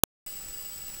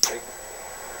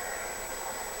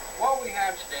we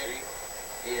have today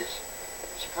is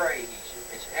spray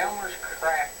adhesive. It's Elmer's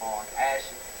Craft On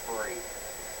acid free.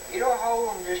 It'll hold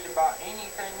on just about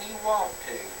anything you want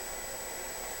to,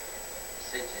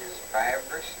 such as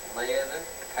fabrics, leather,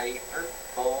 paper,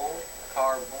 foil,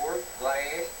 cardboard,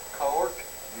 glass, cork,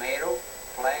 metal,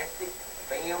 plastic,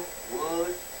 film,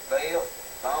 wood, felt,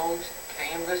 foams,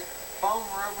 canvas, foam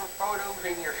rubber, photos,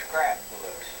 and your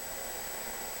scrapbooks.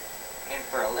 And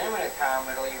for a limited time,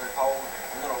 it'll even hold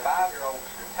little 5-year-olds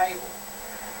to the table.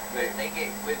 But if they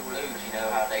get wiggle loose, you know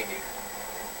how they do.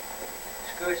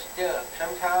 It's good stuff.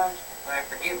 Sometimes when I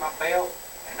forget my belt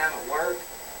and I'm at work,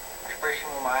 I spray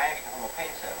some on my ash on my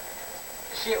pencil.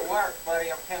 The shit works, buddy.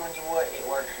 I'm telling you what, it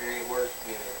works and it works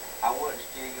good. I wouldn't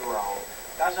steer you wrong.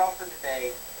 That's all for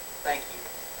today. Thank you.